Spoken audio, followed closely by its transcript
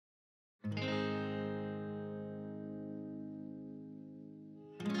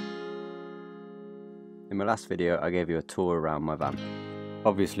In my last video I gave you a tour around my van.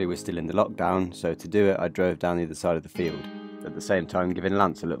 Obviously we're still in the lockdown, so to do it I drove down the other side of the field, at the same time giving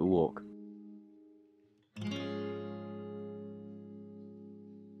Lance a little walk.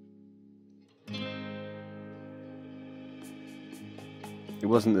 It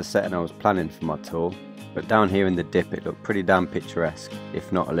wasn't the setting I was planning for my tour, but down here in the dip it looked pretty damn picturesque,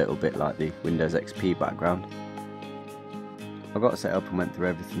 if not a little bit like the Windows XP background. I got set up and went through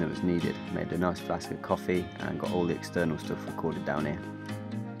everything that was needed, made a nice flask of coffee and got all the external stuff recorded down here.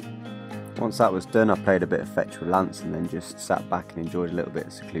 Once that was done I played a bit of fetch with Lance and then just sat back and enjoyed a little bit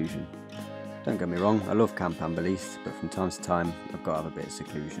of seclusion. Don't get me wrong, I love Camp and Belize, but from time to time I've got to have a bit of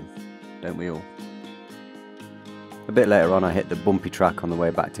seclusion. Don't we all? A bit later on I hit the bumpy track on the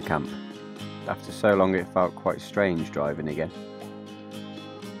way back to camp. After so long it felt quite strange driving again.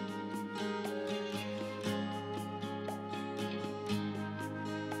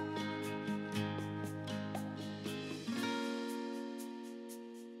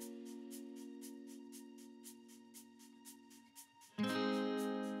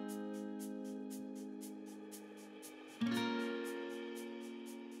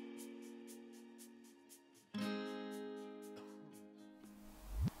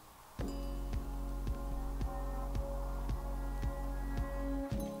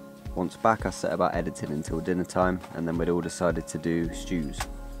 Once back I set about editing until dinner time, and then we'd all decided to do stews.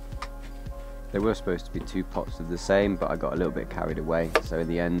 There were supposed to be 2 pots of the same, but I got a little bit carried away, so in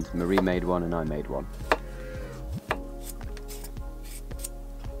the end Marie made one and I made one.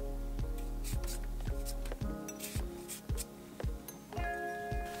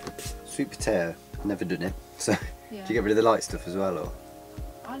 Sweet potato, never done it. So Yeah. do you get rid of the light stuff as well, or?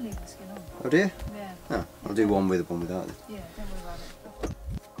 I'll leave the skin on. Oh, do you? Yeah. Oh, I'll do one with, one without then. Yeah, don't worry about it.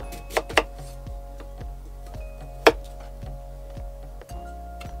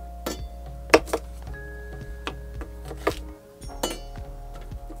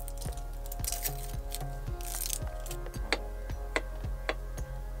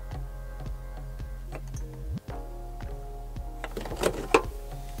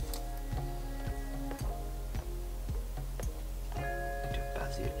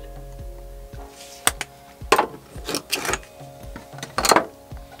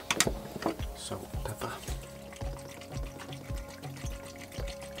 Salt, pepper.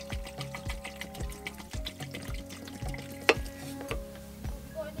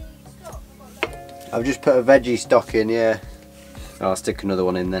 I've just put a veggie stock in, yeah. I'll stick another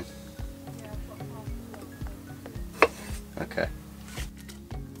one in then. Okay.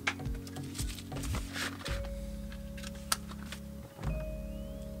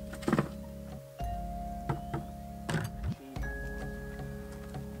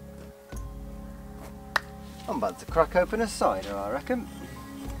 I'm about to crack open a cider, I reckon.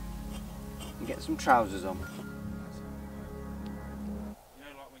 And get some trousers on.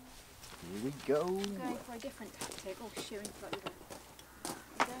 Here we go. I'm going for a different tactic. Oh, shearing slightly there.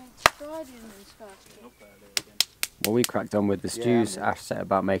 I'm going to try the onions first. While we cracked on with the stews, Ash set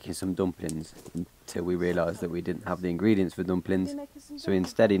about making some dumplings until we realised that we didn't have the ingredients for dumplings. So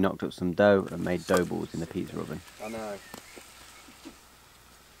instead he knocked up some dough and made dough balls in the pizza oven. I know.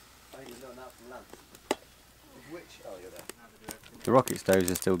 The rocket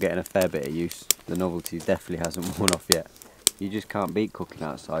stoves are still getting a fair bit of use. The novelty definitely hasn't worn off yet. You just can't beat cooking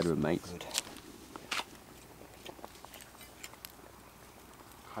outside with mates.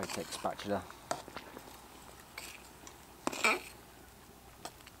 High-tech spatula.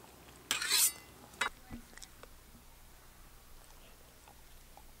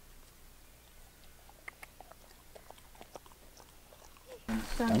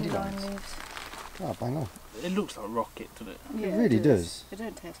 Dandelion leaves. Oh, bang on. It looks like rocket, doesn't it? Yeah, It really does. It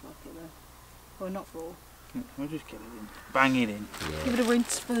don't taste like it though. Well, not raw. We'll just get it in. Bang it in. Yeah. Give it a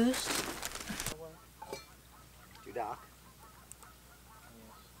rinse first. Too dark.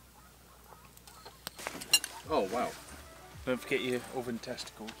 Oh wow. Don't forget your oven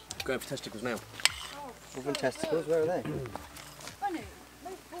testicles. Going for testicles now. Oven testicles, where are they? Funny.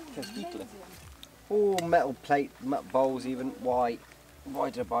 Oh, metal plate, metal bowls even. Why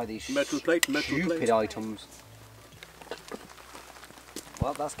did I buy these Metal plate. stupid items?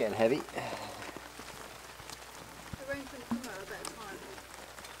 Well, that's getting heavy.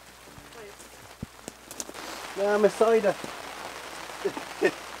 No, my cider.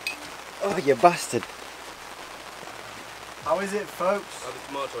 Oh, you bastard. How is it, folks? Oh, the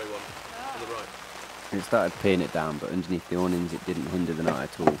tomato one on the right. It started peeing it down, but underneath the awnings it didn't hinder the night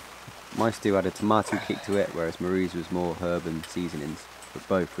at all. My stew had a tomato kick to it, whereas Marie's was more herb and seasonings, but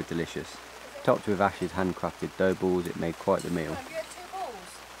both were delicious. Topped with Ash's handcrafted dough balls, it made quite the meal.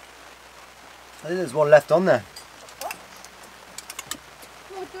 I think there's one left on there.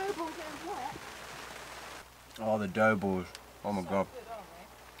 More dough ball getting wet. Oh, the dough balls. Oh my god. Good, aren't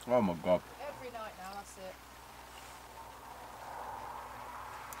they? Oh my god. Every night now, that's it.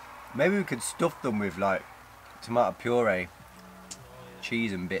 Maybe we could stuff them with like tomato puree,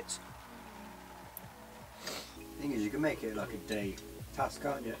 cheese and bits. The thing is, you can make it like a day task,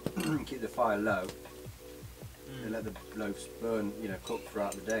 can't you? Keep the fire low and let the loaves burn, you know, cook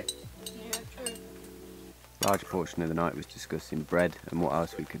throughout the day. Yeah, true. A large portion of the night was discussing bread and what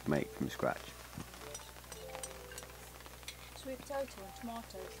else we could make from scratch. Sweet potato and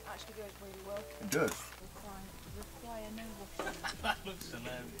tomatoes actually goes really well. It does. Require no washing. That looks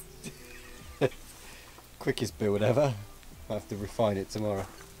hilarious. Quickest build ever. I'll have to refine it tomorrow.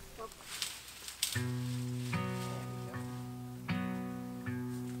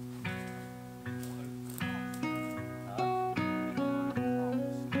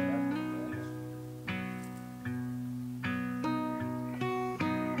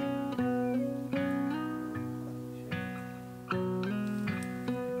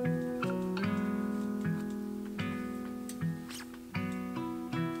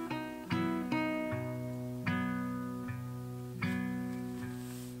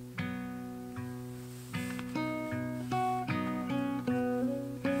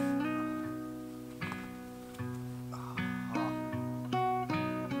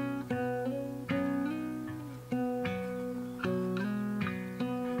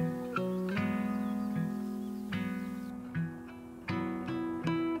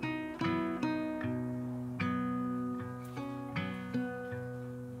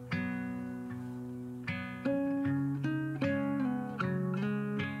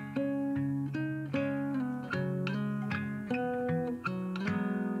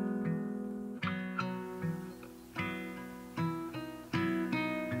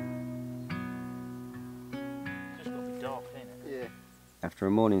 After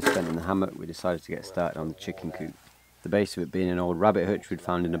a morning spent in the hammock, we decided to get started on the chicken coop. The base of it being an old rabbit hutch we'd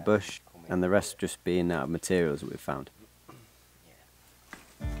found in a bush, and the rest just being out of materials that we'd found.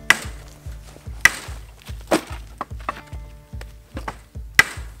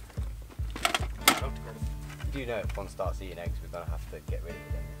 You do know if one starts eating eggs, we're going to have to get rid of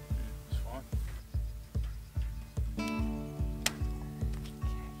it, don't we? It's fine.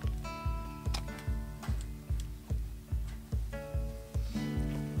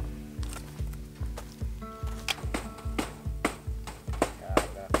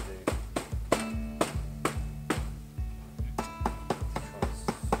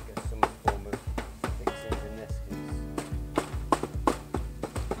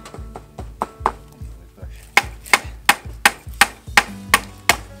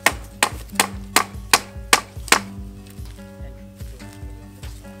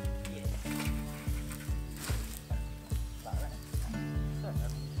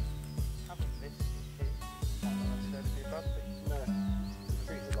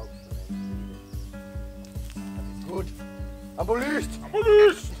 I'm released! I'm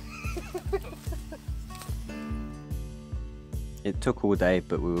released! It took all day,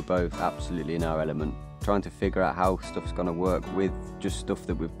 but we were both absolutely in our element. Trying to figure out how stuff's gonna work with just stuff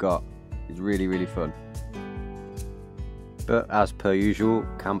that we've got is really, really fun. But as per usual,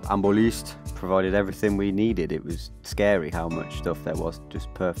 Camp Amboliste provided everything we needed. It was scary how much stuff there was,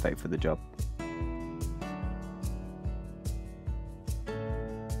 just perfect for the job.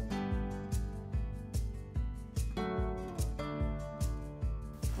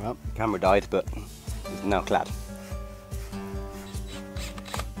 Well, the camera died, but it's now clad.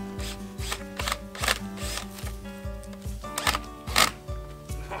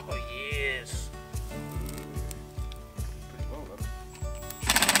 Oh yes! Pretty well, though.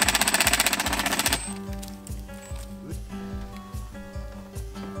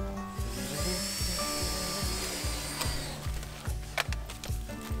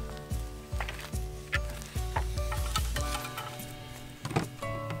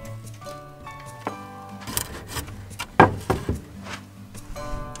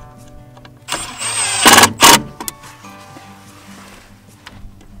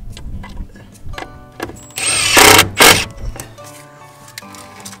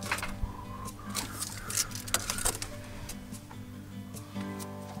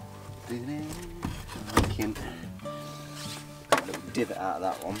 Making a little divot out of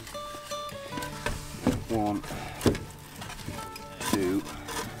that one. 1, 2.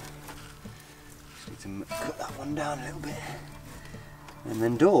 Just need to cut that one down a little bit. And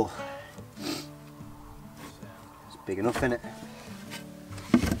then door. It's big enough, isn't it?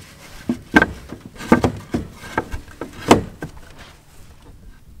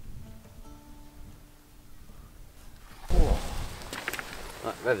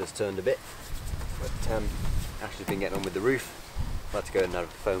 weather's turned a bit, but Ash has been getting on with the roof. I've had to go and have a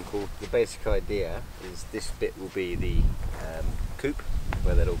phone call. The basic idea is this bit will be the coop,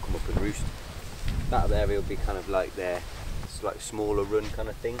 where they'll all come up and roost. That area will be kind of like their smaller run kind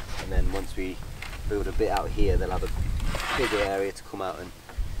of thing, and then once we build a bit out here, they'll have a bigger area to come out and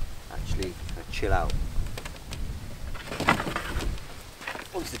actually chill out.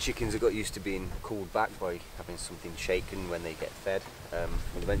 Once the chickens have got used to being cooled back by having something shaken when they get fed,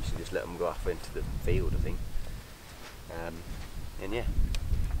 we'll eventually just let them go off into the field, I think. And yeah,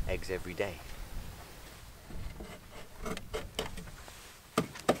 eggs every day.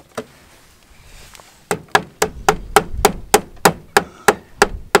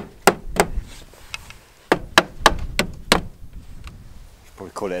 Should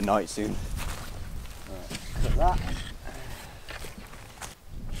probably call it a night soon. Right, cut that.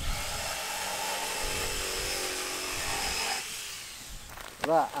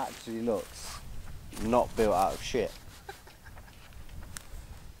 That actually looks not built out of shit.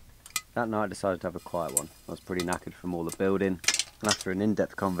 That night I decided to have a quiet one. I was pretty knackered from all the building, and after an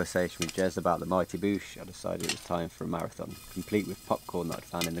in-depth conversation with Jez about the mighty boosh, I decided it was time for a marathon, complete with popcorn that I'd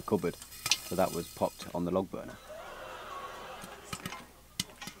found in the cupboard, so that was popped on the log burner.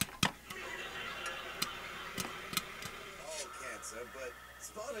 All cancer, but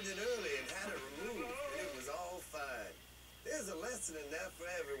spotted it early and had it removed, and it was all fine. There's a lesson in that for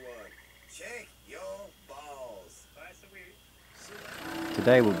everyone. Check your balls.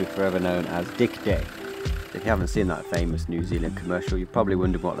 Today will be forever known as Dick Day. If you haven't seen that famous New Zealand commercial, you're probably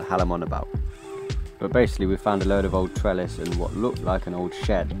wondering what the hell I'm on about. But basically we found a load of old trellis and what looked like an old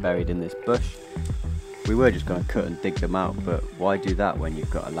shed buried in this bush. We were just going to cut and dig them out, but why do that when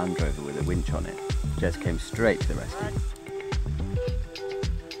you've got a Land Rover with a winch on it? Jez came straight to the rescue.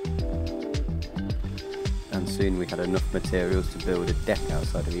 And soon we had enough materials to build a deck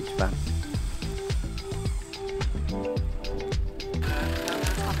outside of each van.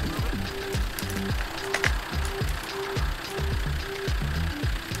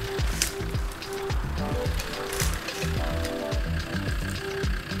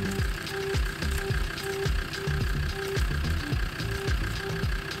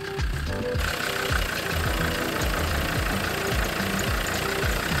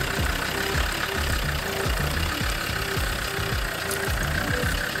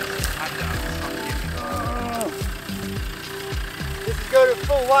 Go to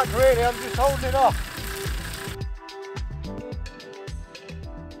full whack really, I'm just holding it off.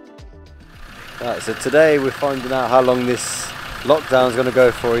 Right, so today we're finding out how long this lockdown is going to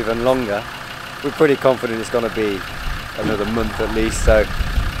go for, even longer. We're pretty confident it's going to be another month at least, so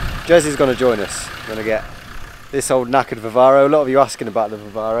Jez is going to join us. We're going to get this old knackered Vivaro. A lot of you asking about the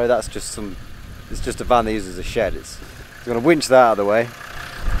Vivaro, that's just it's just a van they use as a shed. It's going to winch that out of the way,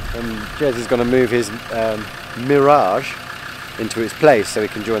 and Jez is going to move his Mirage into its place so he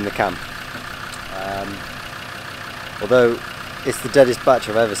can join the camp. Although it's the deadest batch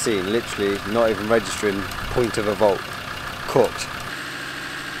I've ever seen, literally not even registering point of a volt, cooked.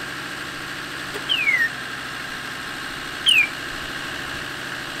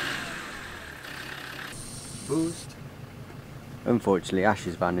 Boost. Unfortunately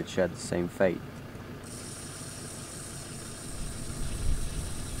Ash's van had shared the same fate.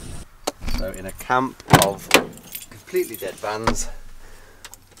 So in a camp of completely dead vans,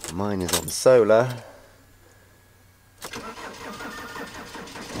 mine is on solar.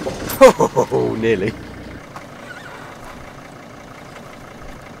 Oh, nearly.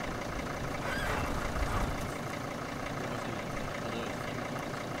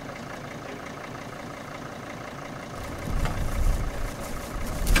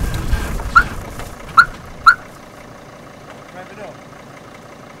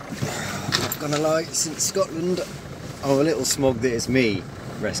 Not gonna lie, since Scotland, I'm a little smug that it's me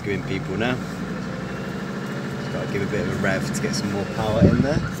rescuing people now. Just gotta give a bit of a rev to get some more power in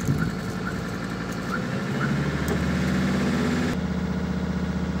there.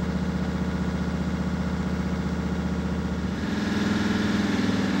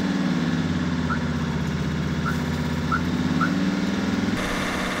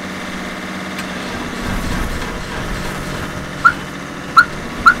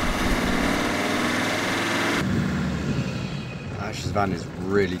 Ash's van is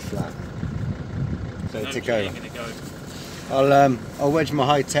really flat. So to go. I'll wedge my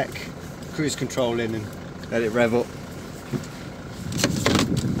high-tech cruise control in and let it rev up.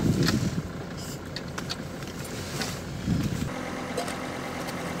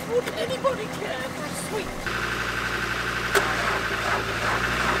 Would anybody care for a sweet?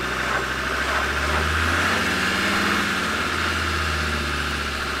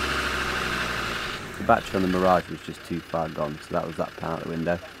 The battery on the Mirage was just too far gone, so that was that pan out the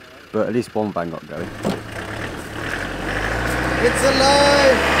window. But at least one van got going. It's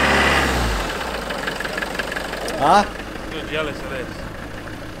alive! Huh? You're jealous of this.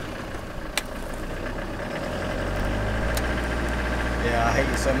 Yeah, I hate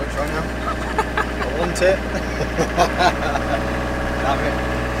you so much right now. I want it. Damn it.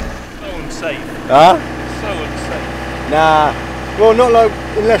 So unsafe. Huh? So unsafe. Nah. Well, not like,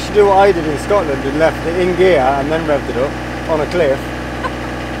 unless you do what I did in Scotland and left it in gear and then revved it up on a cliff.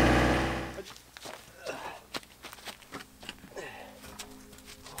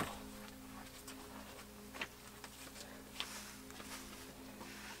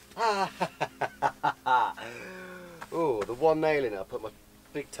 Oh, the one nail in it, I put my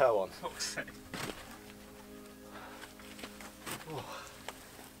big toe on. Fuck's sake.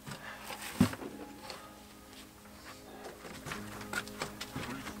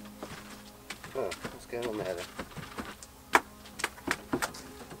 Oh, what's going on there then?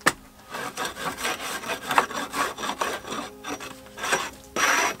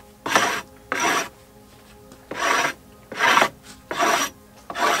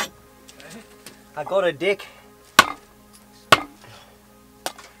 I got a dick. I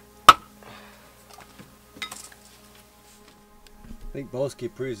think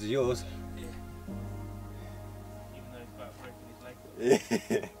Bolsky proves is yours. Yeah. Even though he's about breaking his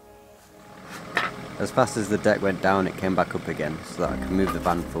leg. As fast as the deck went down, it came back up again, so that I could move the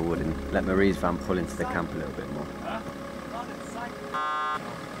van forward and let Marie's van pull into the camp a little bit more.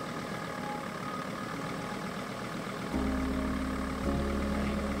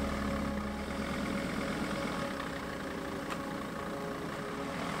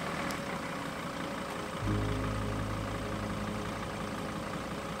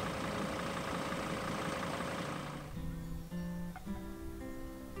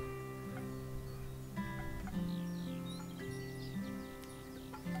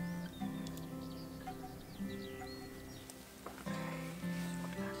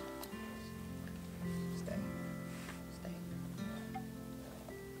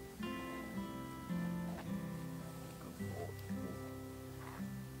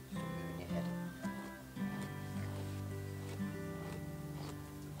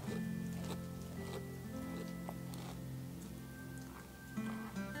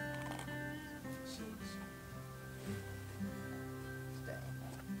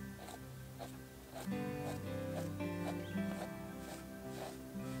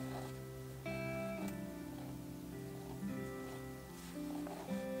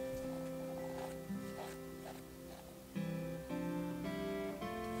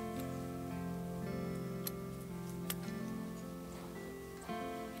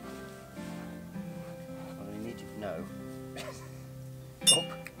 No. Up.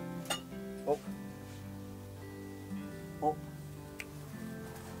 Up. Up.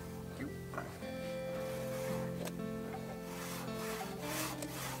 You.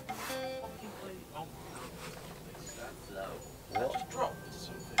 What? Drop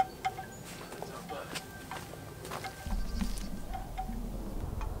something.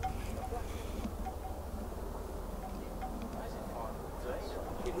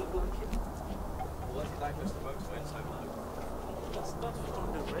 That's from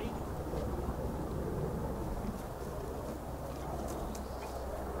the rain.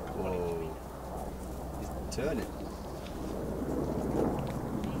 Whoa. He's turning.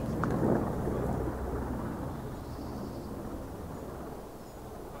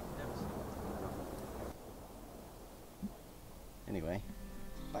 Anyway,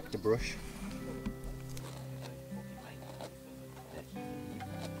 back to brush.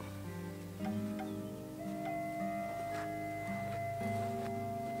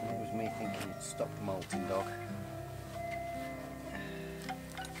 It was me thinking you'd stop molting, dog.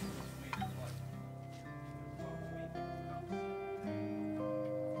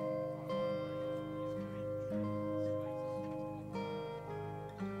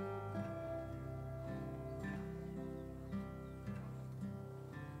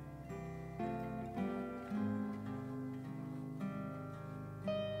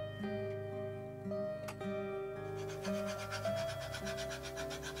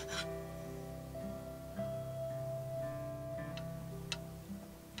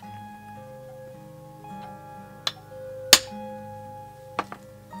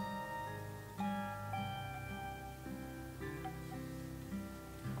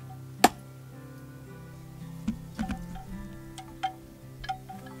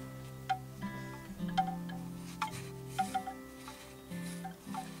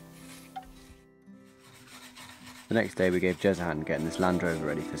 The next day we gave Jez a hand getting this Land Rover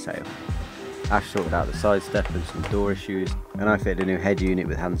ready for sale. Ash sorted out the side step and some door issues, and I fitted a new head unit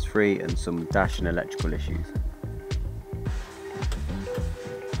with hands-free and some dash and electrical issues.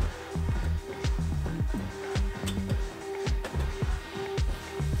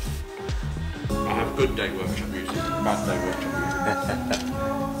 I have good day workshop music, bad day workshop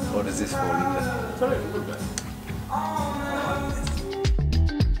music. What does this fall under? Sorry, a little bit.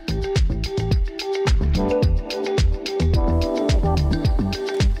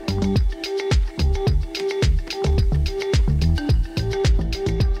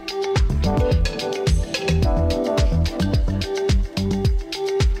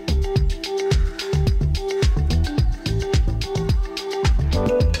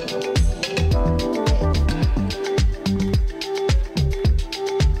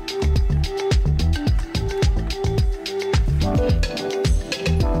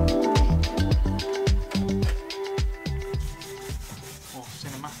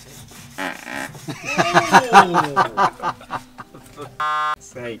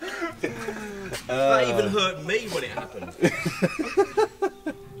 Sake. That even hurt me when it happened.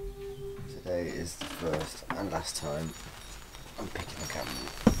 Today is the first and last time I'm picking the camera.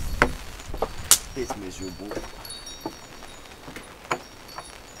 It's miserable.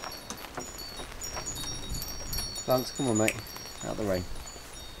 Lance, come on mate, out of the rain.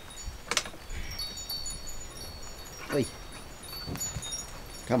 Oi.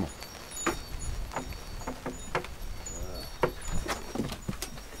 Come on.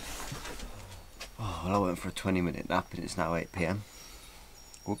 Well, I went for a 20-minute nap and it's now 8 PM.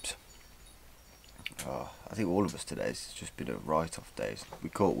 Whoops. Oh, I think all of us today, it's just been a write-off day. We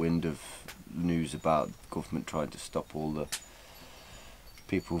caught wind of news about government trying to stop all the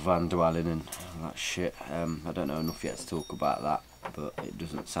people vandalising and all that shit. I don't know enough yet to talk about that, but it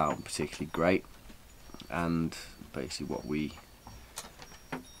doesn't sound particularly great. And basically what we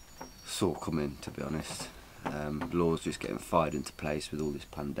saw coming, to be honest. Laws just getting fired into place with all this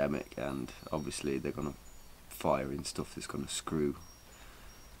pandemic, and obviously they're going to fire in stuff that's going to screw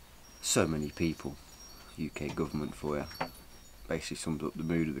so many people. UK government for you. Basically sums up the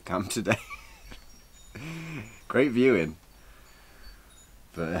mood of the camp today. Great viewing,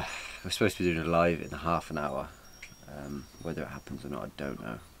 but we're supposed to be doing a live in half an hour. Whether it happens or not, I don't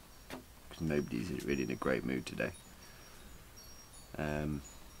know, because nobody's really in a great mood today. And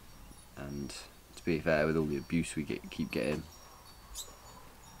to be fair, with all the abuse we keep getting,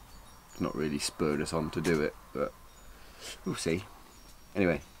 it's not really spurred us on to do it, but we'll see.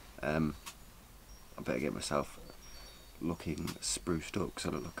 Anyway, I better get myself looking spruced up because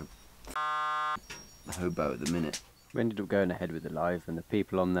I look like a hobo at the minute. We ended up going ahead with the live, and the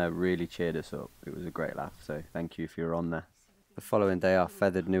people on there really cheered us up. It was a great laugh, so thank you if you were on there. The following day our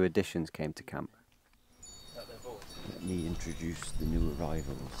feathered new additions came to camp. Let me introduce the new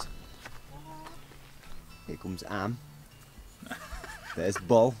arrivals. Here comes Am. There's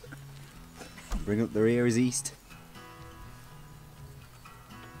Bol. Bring up the rear is East.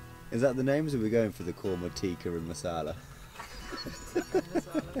 Is that the names, or are we going for the korma, tikka and masala?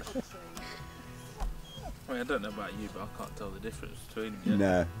 I mean, I don't know about you, but I can't tell the difference between them yet.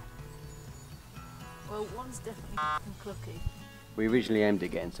 No. Well, one's definitely f***ing clucky. We originally aimed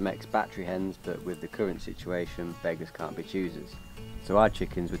at getting some ex-battery hens, but with the current situation, beggars can't be choosers. So our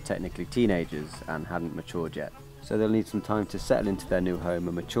chickens were technically teenagers and hadn't matured yet. So they'll need some time to settle into their new home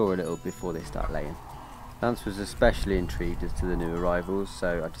and mature a little before they start laying. Lance was especially intrigued as to the new arrivals,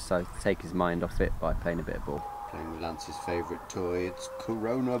 so I decided to take his mind off it by playing a bit of ball. Playing with Lance's favourite toy, it's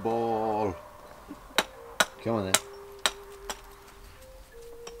Corona Ball. Come on then.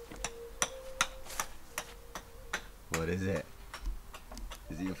 What is it?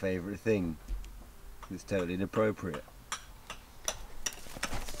 Is it your favourite thing? It's totally inappropriate.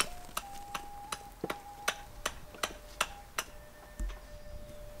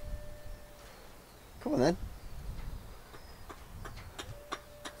 Come on then.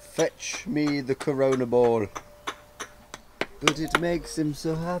 Fetch me the Corona Ball. But it makes him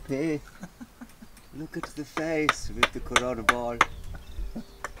so happy. Look at the face with the Corona Ball.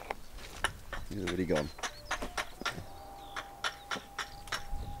 He's already gone.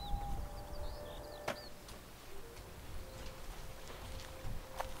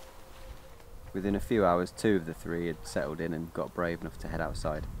 Within a few hours, 2 of the 3 had settled in and got brave enough to head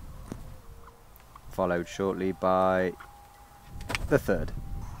outside. Followed shortly by the 3rd.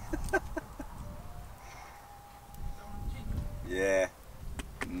 Yeah.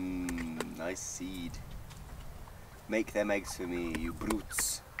 Nice seed. Make them eggs for me, you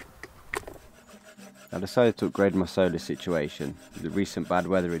brutes. I decided to upgrade my solar situation. The recent bad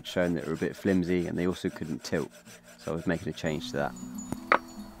weather had shown that they were a bit flimsy and they also couldn't tilt, so I was making a change to that.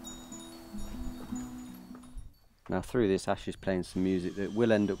 Now through this, Ash is playing some music that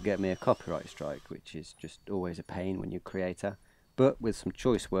will end up getting me a copyright strike, which is just always a pain when you're a creator. But with some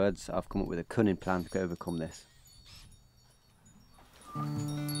choice words, I've come up with a cunning plan to overcome this.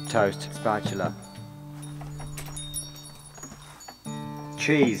 Toast. Spatula.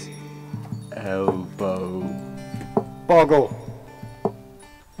 Cheese. Elbow. Boggle.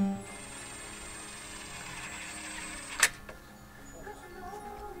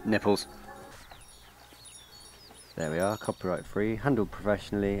 Nipples. There we are, copyright free, handled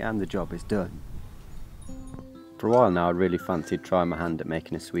professionally, and the job is done. For a while now I really fancied trying my hand at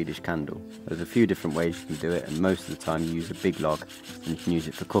making a Swedish candle. There's a few different ways you can do it, and most of the time you use a big log and you can use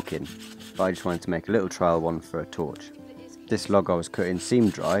it for cooking, but I just wanted to make a little trial one for a torch. This log I was cutting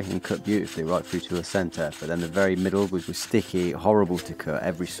seemed dry and cut beautifully right through to the centre, but then the very middle was sticky, horrible to cut,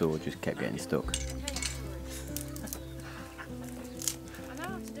 every saw just kept getting stuck. I know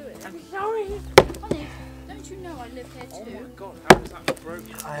how to do it. I'm sorry. Honey, don't you know I live here Oh too? my god, how is that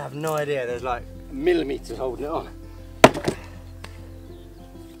broken? I have no idea. There's like millimetres holding it on.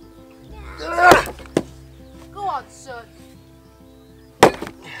 Go on, son. I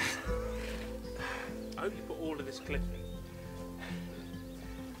hope you put all of this clip in.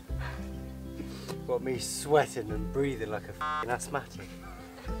 Got me sweating and breathing like a f***ing asthmatic.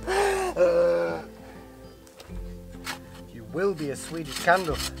 You will be a Swedish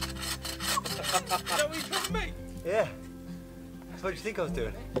candle. Is that what you told me? Yeah. That's what you think I was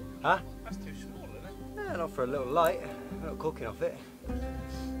doing? Huh? That's too small, isn't it? Yeah, not for a little light. I'm not cooking off it.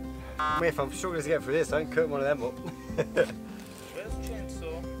 If I'm struggling to get through this, I can cut one of them up. Where's the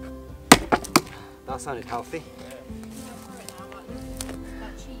chainsaw? That sounded healthy.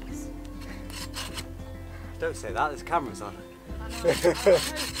 Like cheese. Don't say that, there's cameras on. I know. I hope.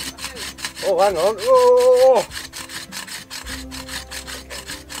 Oh, hang on. Oh!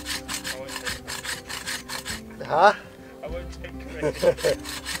 I won't take credit. Huh? I won't take credit.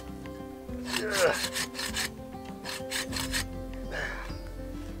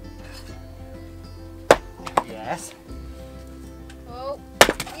 Yes. Oh.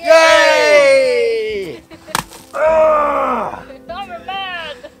 Yay! Ah! I'm a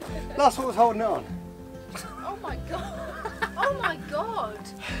man! That's what was holding it on. Oh my god. Oh my god.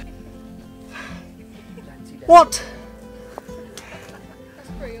 What? That's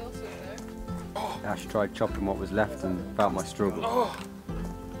pretty awesome though. Ash tried chopping what was left and felt my struggle. Oh,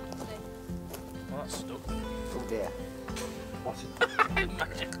 well, that's stuck. Oh dear. What?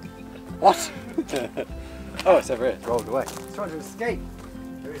 What? Oh, it's over here. It's rolled away. It's trying to escape.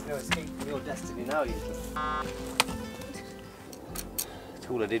 There is no escape from your destiny now, you little. The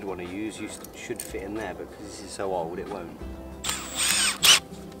tool I did want to use should fit in there, but because this is so old, it won't.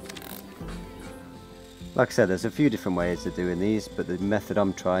 Like I said, there's a few different ways of doing these, but the method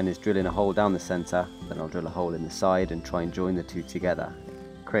I'm trying is drilling a hole down the centre, then I'll drill a hole in the side and try and join the two together.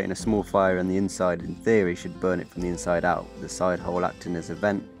 Creating a small fire on the inside in theory should burn it from the inside out, the side hole acting as a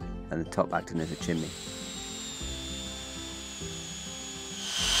vent and the top acting as a chimney.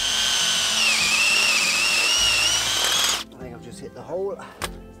 I think I've just hit the hole.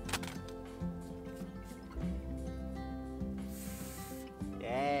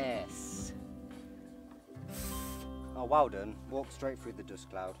 Yes. Oh, well done. Walk straight through the dust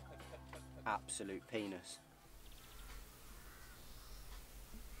cloud. Absolute penis.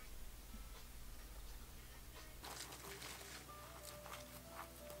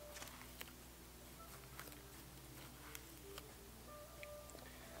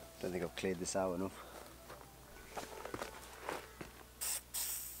 Don't think I've cleared this out enough.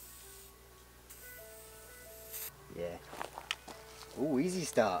 Yeah. Oh, easy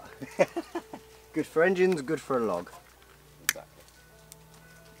start. Good for engines, good for a log.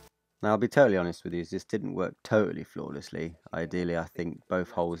 Now I'll be totally honest with you, this didn't work totally flawlessly. Ideally I think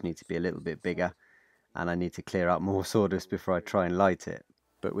both holes need to be a little bit bigger and I need to clear out more sawdust before I try and light it.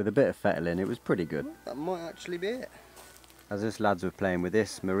 But with a bit of fettling it was pretty good. That might actually be it. As us lads were playing with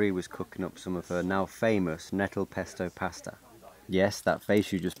this, Marie was cooking up some of her now famous Nettle pesto pasta. Yes, that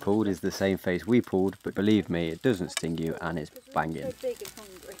face you just pulled is the same face we pulled, but believe me, it doesn't sting you and it's banging. So big and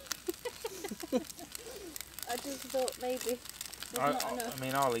hungry. I just thought maybe there's not enough. I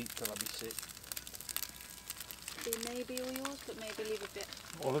mean, I'll eat till I be sick. Be maybe all yours, but maybe leave a bit.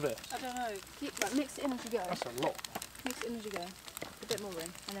 All of it? I don't know. Keep like mix it in as you go. That's a lot. Mix it in as you go. A bit more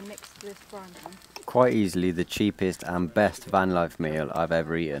in, and then mix this frying pan. Quite easily the cheapest and best Vanlife meal I've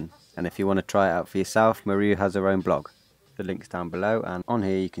ever eaten. And if you want to try it out for yourself, Marie has her own blog. The link's down below, and on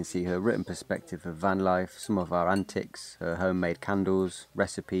here you can see her written perspective of van life, some of our antics, her homemade candles,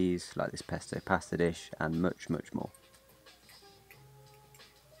 recipes like this pesto pasta dish, and much, much more.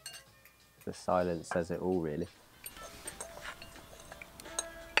 The silence says it all, really.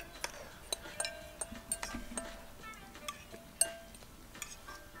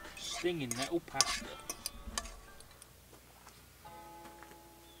 stinging nettle pasta.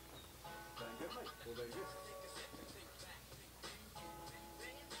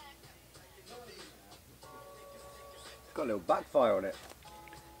 Got a little backfire on it.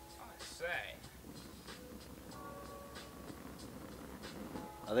 I say.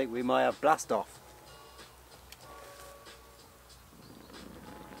 I think we might have blast off.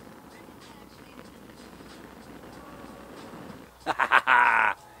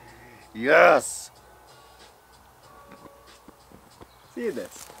 Yes! See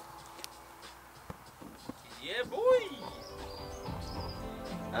this? Yeah, boy!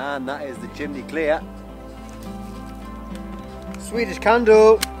 And that is the chimney clear. Swedish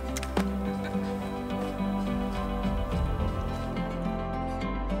candle!